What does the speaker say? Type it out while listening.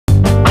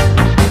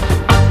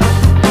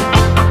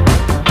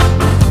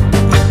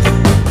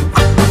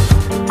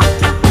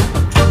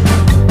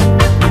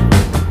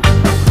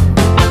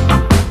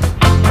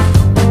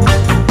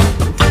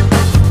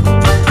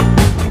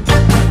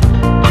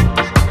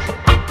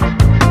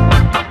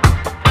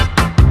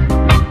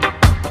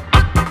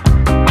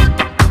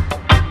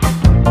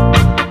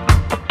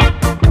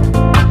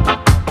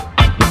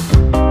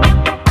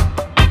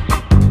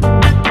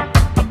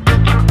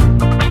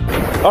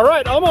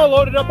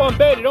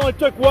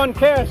took one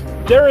cast.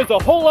 There is a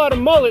whole lot of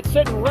mullet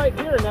sitting right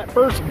here in that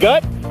first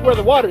gut where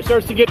the water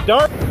starts to get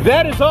dark.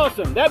 That is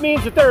awesome. That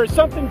means that there is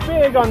something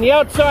big on the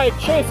outside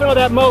chasing all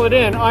that mullet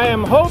in. I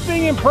am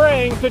hoping and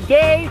praying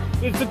today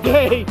is the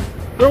day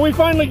where we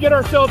finally get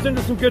ourselves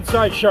into some good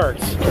sized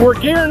sharks. We're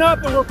gearing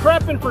up and we're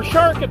prepping for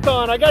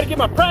Sharkathon. I gotta get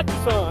my practice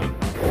on.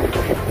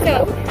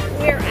 So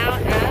we're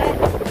out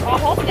at all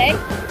hole today.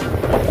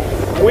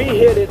 We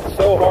hit it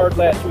so hard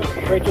last week.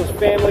 Rachel's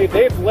family,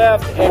 they've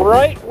left, and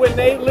right when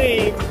they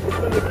leave is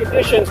when the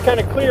conditions kind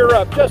of clear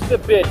up just a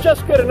bit,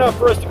 just good enough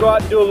for us to go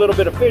out and do a little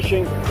bit of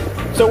fishing.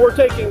 So we're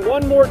taking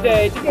one more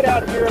day to get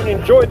out here and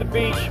enjoy the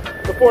beach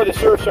before the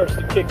surf starts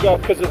to kick up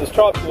because of this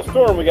tropical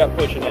storm we got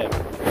pushing in.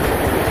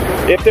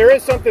 If there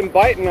is something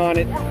biting on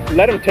it,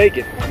 let them take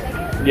it.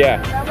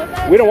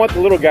 Yeah. We don't want the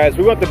little guys.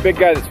 We want the big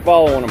guy that's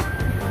following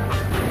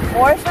them.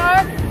 More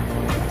sharks?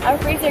 Our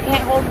freezer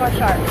can't hold more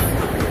sharks.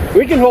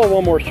 We can hold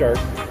one more shark.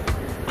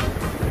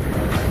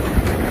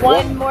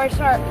 One more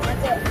shark.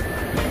 That's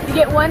it. You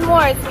get one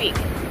more this week.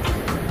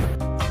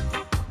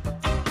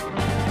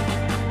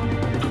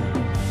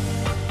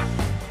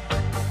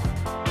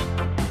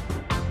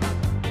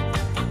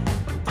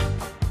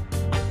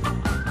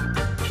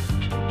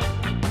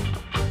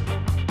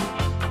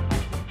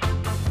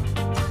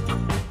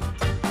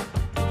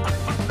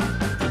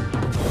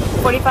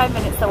 In 45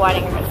 minutes, the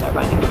whiting are going to start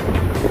biting.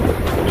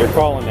 You're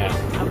calling that.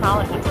 I'm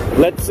calling it.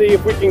 Let's see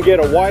if we can get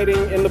a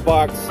whiting in the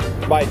box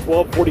by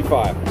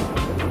 12:45.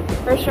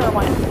 For sure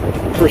one.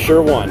 For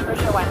sure one. For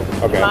sure one.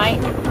 Okay.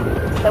 Mine,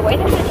 the way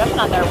there's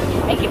adjustment on there when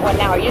you make it one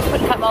now, are you just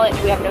putting cut mullet?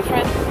 Do we have no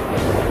shrimp?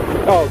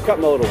 Oh, cut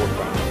mullet will work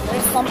fine.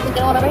 There's something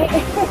going over here.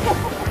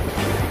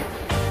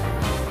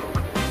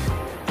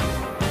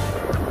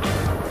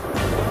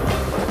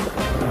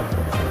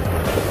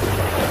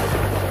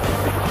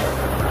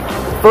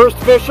 First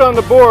fish on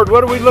the board,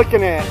 what are we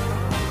looking at?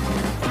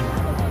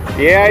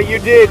 Yeah, you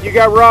did. You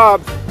got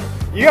robbed.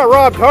 You got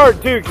robbed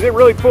hard too, because it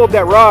really pulled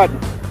that rod.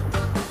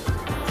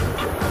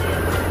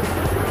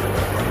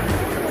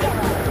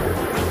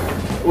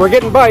 We're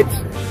getting bites.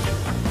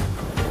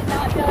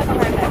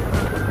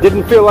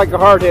 Didn't feel like a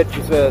hard hit,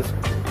 she says.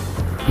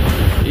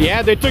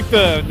 Yeah, they took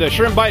the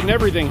shrimp bite and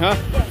everything, huh?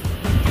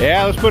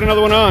 Yeah, let's put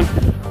another one on.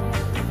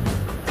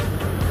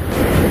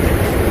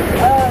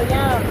 Oh,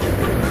 yum.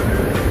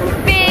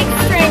 Big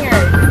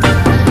stringers.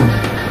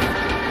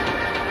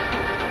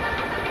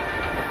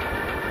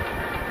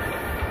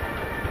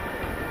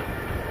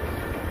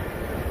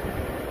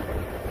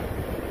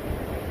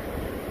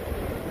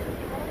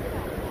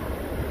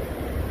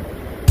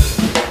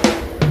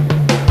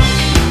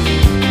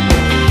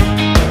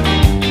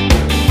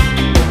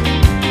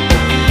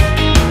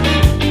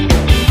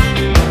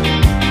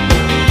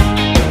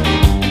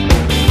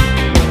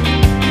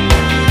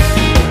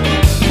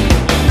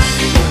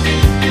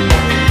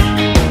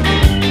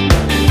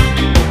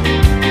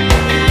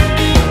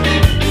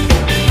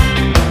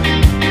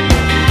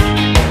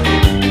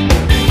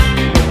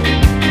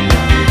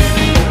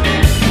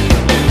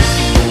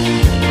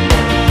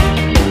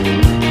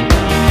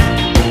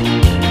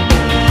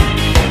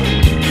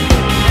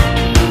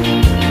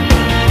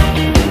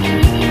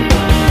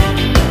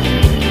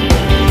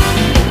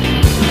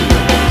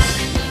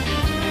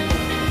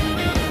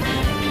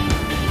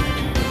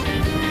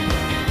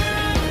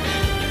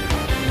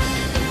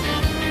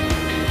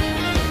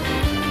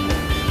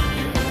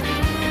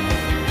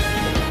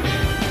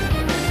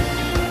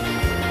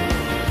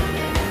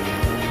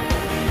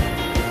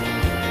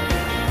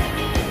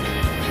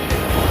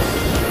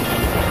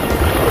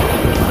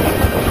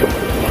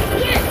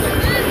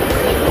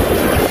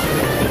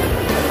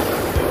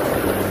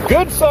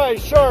 Good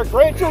sized shark,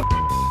 Rachel.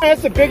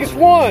 That's the biggest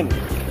one.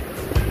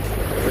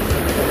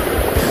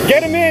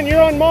 Get him in,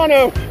 you're on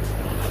mono.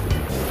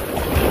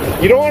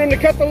 You don't want him to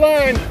cut the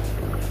line.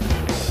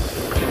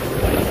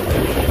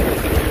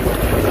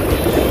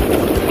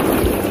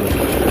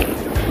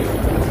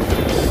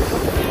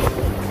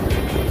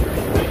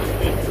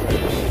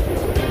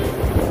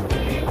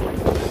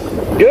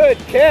 Good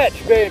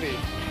catch, baby.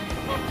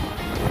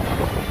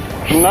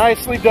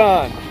 Nicely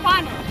done.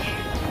 Finally.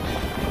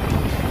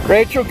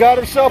 Rachel got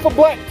herself a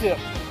blacktip.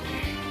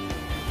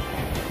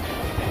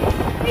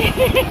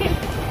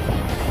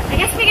 I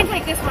guess we can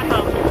take this one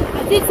home.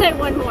 I did say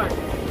one more.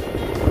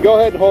 Go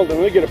ahead and hold it.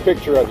 Let me get a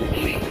picture of you.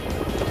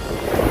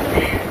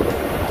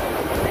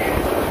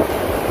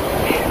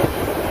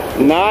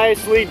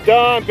 Nicely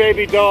done,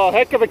 baby doll.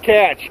 Heck of a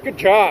catch. Good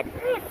job.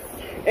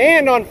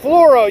 And on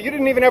fluoro, you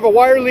didn't even have a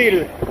wire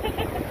leader.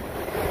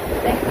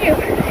 Thank you.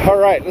 All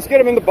right, let's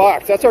get him in the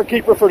box. That's our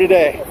keeper for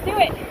today. Let's do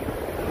it.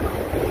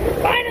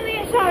 Finally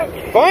a shark.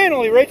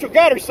 Finally, Rachel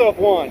got herself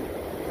one.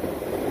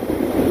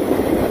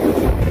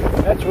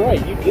 That's right,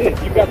 you did.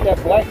 You got that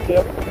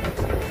blacktip.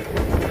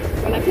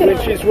 And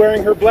she's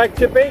wearing her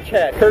Blacktip H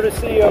hat,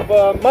 courtesy of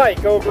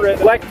Mike over at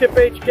Blacktip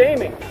H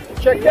Gaming.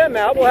 Check them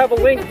out. We'll have a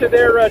link to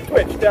their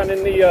Twitch down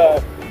in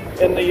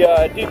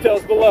the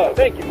details below.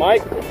 Thank you,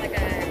 Mike. Looks like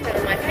a cut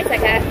on my high-tech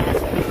hat.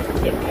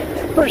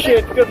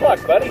 Appreciate it. Good luck,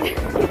 buddy.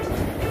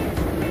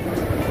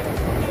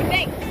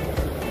 Thanks.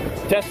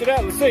 Test it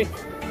out, let's see.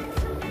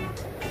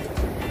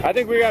 I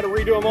think we got to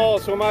redo them all,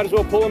 so we might as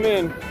well pull them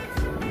in.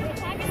 What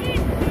time is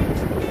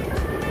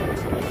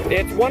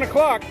it? It's 1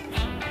 o'clock.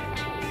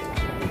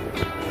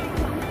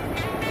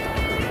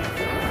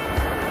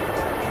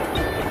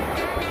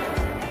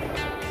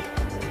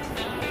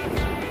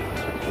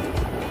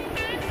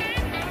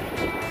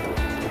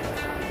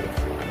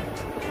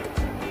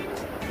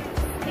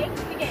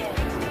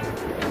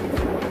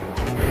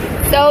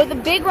 So the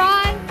big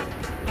rod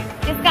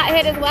just got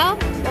hit as well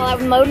while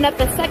I'm loading up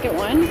the second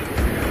one.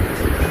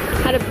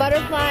 Had a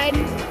butterfly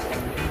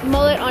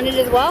mullet on it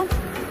as well.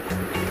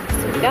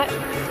 So we got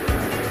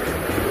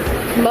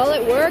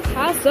mullet work,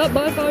 cast up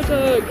by Fire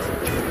Tug.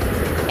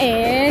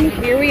 And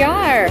here we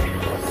are,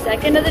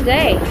 second of the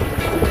day.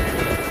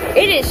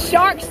 It is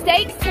shark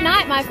steaks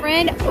tonight, my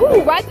friend.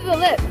 Ooh, right through the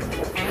lip.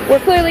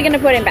 We're clearly gonna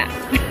put him back.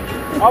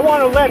 I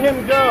want to let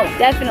him go.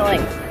 Definitely.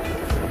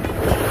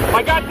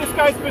 I got this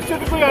guy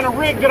specifically on a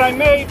rig that I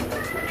made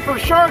for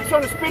sharks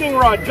on a spinning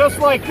rod, just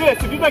like this.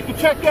 If you'd like to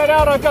check that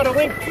out, I've got a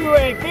link to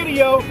a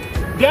video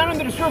down in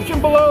the description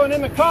below and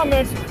in the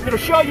comments that'll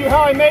show you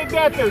how I made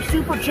that. They're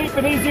super cheap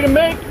and easy to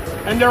make,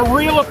 and they're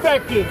real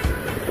effective.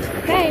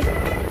 Okay.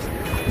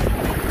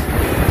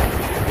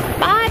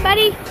 Bye,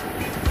 buddy.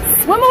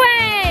 Swim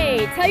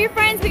away. Tell your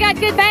friends we got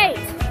good bait.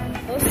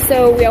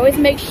 So we always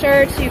make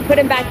sure to put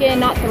them back in,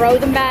 not throw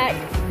them back.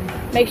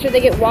 Make sure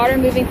they get water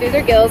moving through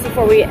their gills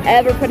before we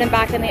ever put them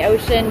back in the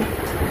ocean.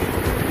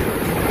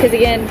 Because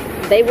again,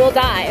 they will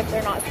die if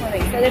they're not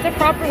swimming. So there's a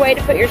proper way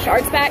to put your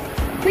sharks back.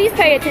 Please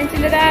pay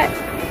attention to that.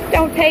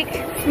 Don't take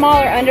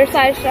smaller,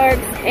 undersized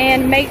sharks,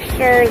 and make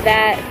sure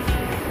that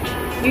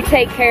you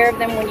take care of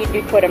them when you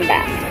do put them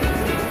back.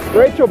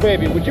 Rachel,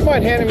 baby, would you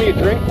mind handing me a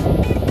drink?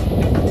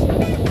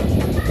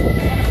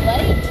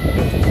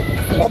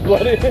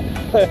 Bloody?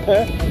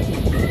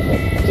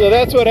 So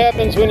that's what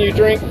happens when you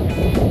drink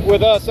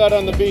with us out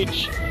on the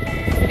beach.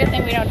 It's a good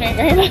thing we don't drink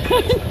very much.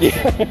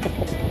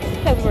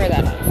 Because we're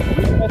that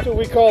awesome. That's what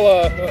we call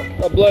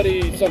a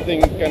bloody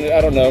something kind of,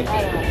 I don't know.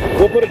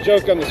 We'll put a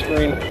joke on the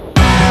screen.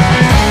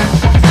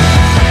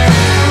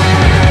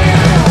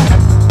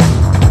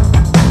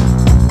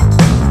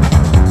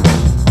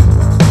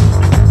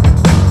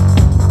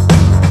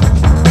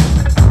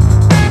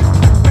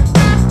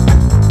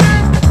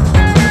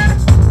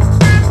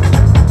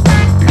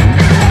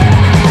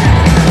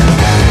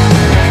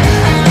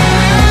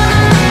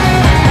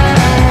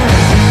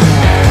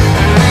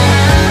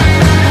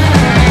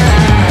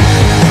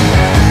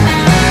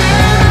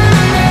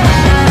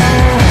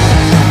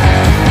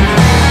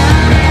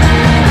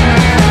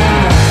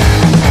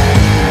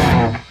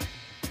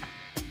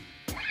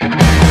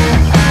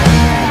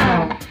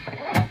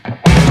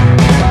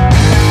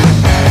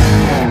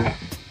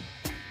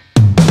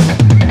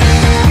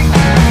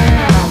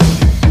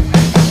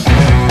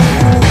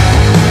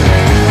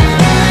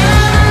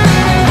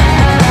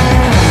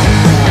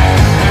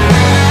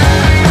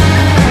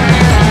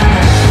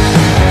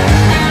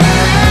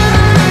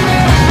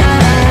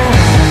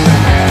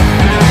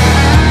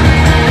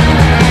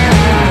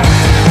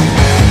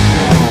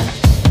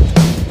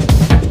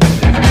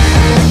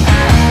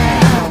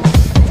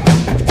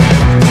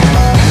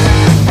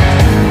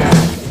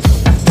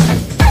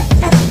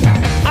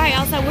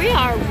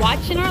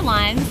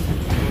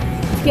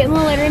 Getting a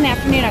little later in the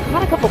afternoon, I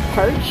caught a couple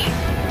perch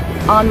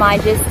on my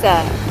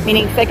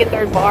meaning second,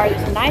 third bar.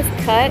 There's a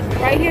nice cut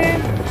right here.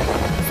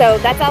 So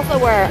that's also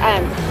where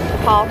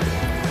Paul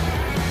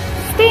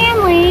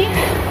Stanley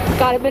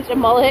got a bunch of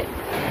mullet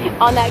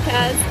on that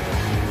cast.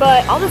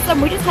 But all of a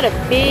sudden we just had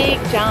a big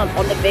jump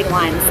on the big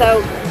line.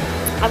 So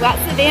I've got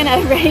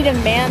Savannah ready to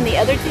man the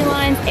other two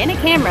lines and a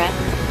camera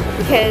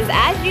because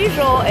as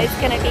usual it's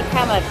gonna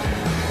become a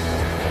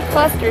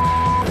cluster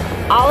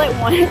all at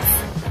once.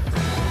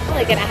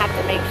 Really gonna have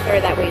to make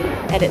sure that we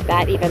edit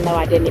that even though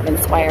I didn't even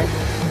swear.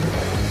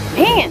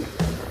 Man,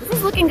 this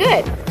is looking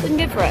good. It's looking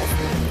good for us.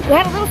 We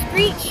had a little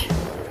screech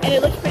and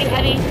it looks pretty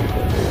heavy.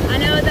 I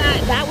know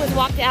that was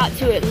walked out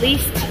to at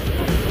least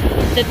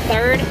the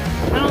third.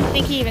 I don't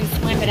think he even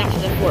swam it out to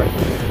the fourth.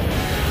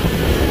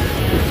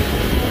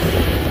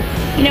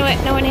 You know what,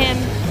 knowing him,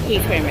 he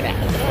swam it out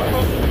to the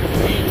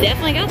fourth.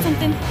 Definitely got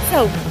something.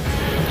 So,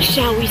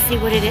 shall we see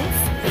what it is?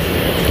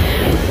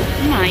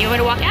 Come on, you want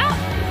to walk out?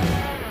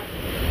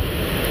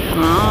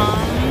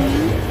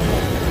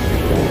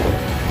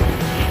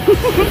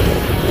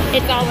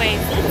 It's always,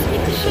 let's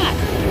get the shot.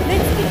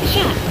 Let's get the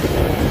shot.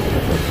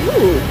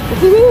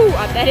 Ooh,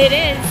 I bet it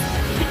is.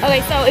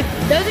 Okay, so if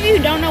those of you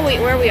who don't know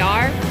where we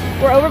are,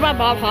 we're over by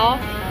Bob Hall.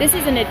 This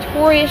is a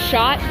notorious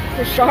shot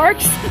for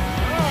sharks.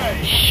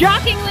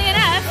 Shockingly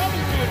enough,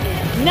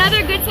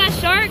 another good sized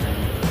shark.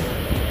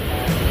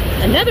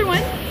 Another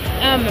one,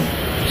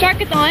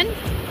 Sharkathon.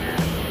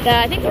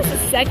 I think this was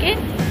the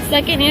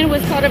second end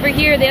was caught over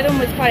here. The other one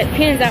was caught at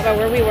pins out by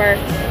where we were.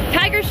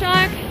 Tiger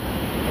shark,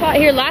 caught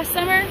here last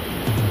summer.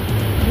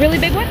 Really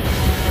big one.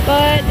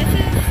 But this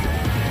is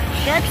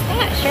Shark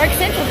Spot, Shark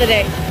Central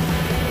today.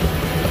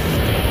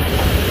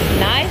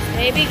 Nice,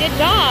 baby, good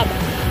job.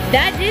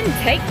 That didn't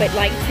take but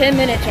like 10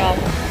 minutes, y'all.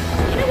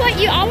 You know what,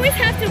 always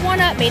have to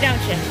one-up me,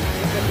 don't you?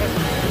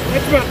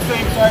 It's about the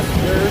same size as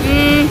yours.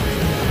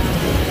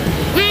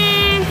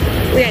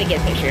 We gotta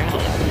get a picture.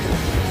 Hold on.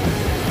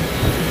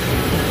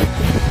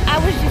 I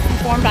was just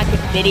informed I could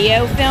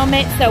video film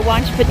it, so why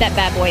don't you put that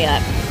bad boy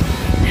up?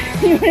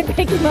 You wanna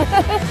pick him up?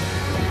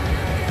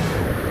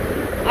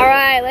 All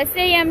right, let's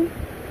see him.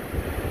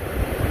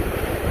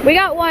 We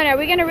got one. Are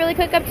we gonna really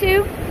cook up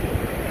two?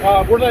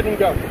 We're letting him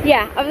go.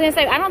 Yeah, I was gonna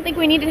say, I don't think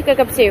we need to cook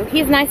up two.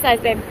 He's a nice size,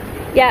 babe.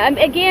 Yeah,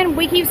 again,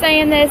 we keep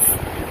saying this.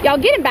 Y'all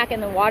get him back in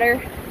the water.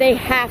 They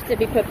have to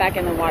be put back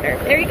in the water.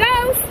 There he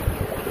goes.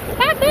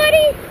 Hi,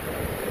 buddy.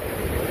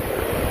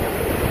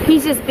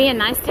 He's just being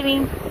nice to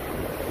me.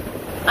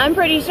 I'm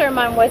pretty sure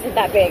mine wasn't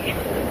that big.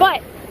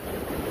 But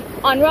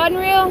on rod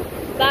and reel,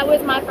 that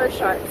was my first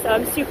shark. So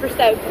I'm super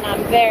stoked and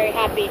I'm very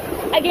happy.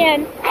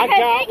 Again, I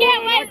got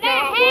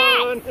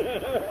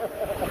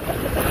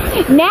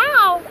one.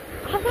 Now,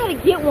 I've got to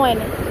get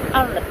one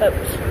out on the boat.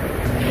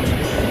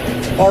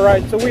 All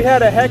right, so we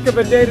had a heck of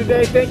a day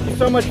today. Thank you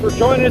so much for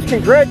joining us.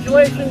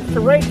 Congratulations to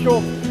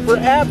Rachel for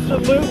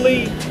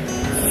absolutely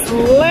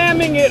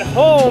slamming it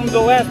home the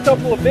last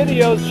couple of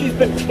videos. She's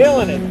been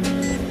killing it.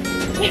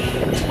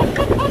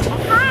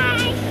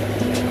 Hi!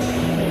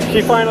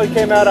 She finally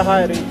came out of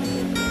hiding.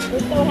 We're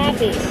so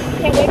happy.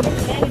 Can't wait for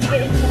Stanley to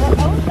get into her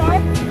own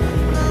shark.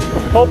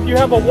 Hope you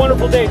have a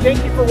wonderful day.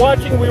 Thank you for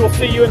watching. We will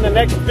see you in the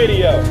next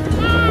video.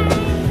 Bye!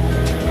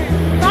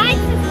 Like,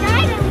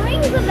 subscribe, and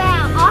ring the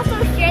bell.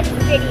 Also share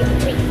this video,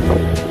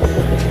 please.